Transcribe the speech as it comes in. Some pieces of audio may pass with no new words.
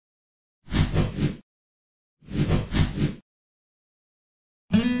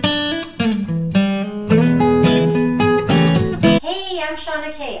I'm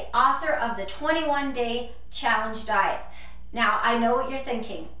Shauna Kay, author of the 21-Day Challenge Diet. Now, I know what you're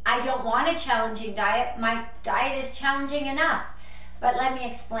thinking. I don't want a challenging diet. My diet is challenging enough. But let me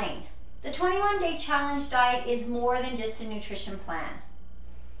explain. The 21-Day Challenge Diet is more than just a nutrition plan.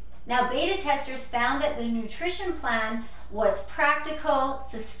 Now, beta testers found that the nutrition plan was practical,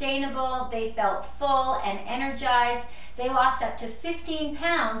 sustainable, they felt full and energized. They lost up to 15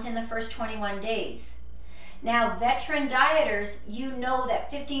 pounds in the first 21 days. Now, veteran dieters, you know that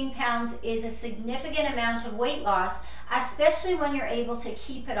 15 pounds is a significant amount of weight loss, especially when you're able to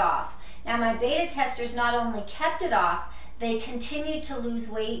keep it off. Now, my beta testers not only kept it off, they continued to lose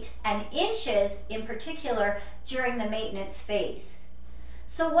weight and inches in particular during the maintenance phase.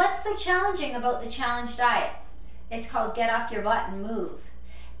 So what's so challenging about the challenge diet? It's called Get Off Your Butt and Move.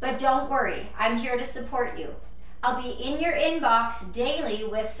 But don't worry, I'm here to support you. I'll be in your inbox daily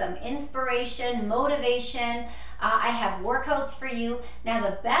with some inspiration, motivation. I have workouts for you. Now,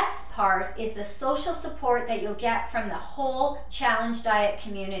 the best part is the social support that you'll get from the whole Challenge Diet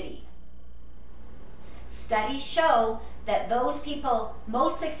community. Studies show that those people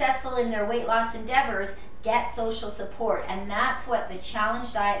most successful in their weight loss endeavors get social support, and that's what the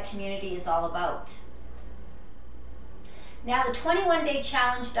Challenge Diet community is all about. Now, the 21-Day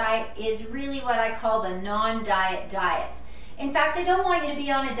Challenge Diet is really what I call the non-diet diet. In fact, I don't want you to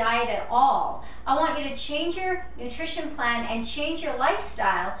be on a diet at all. I want you to change your nutrition plan and change your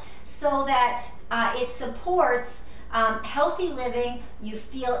lifestyle so that it supports healthy living, you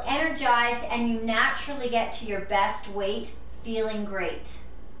feel energized, and you naturally get to your best weight feeling great.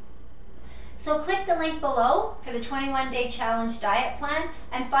 So click the link below for the 21-Day Challenge Diet Plan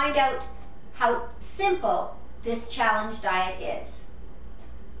and find out how simple this challenge diet is.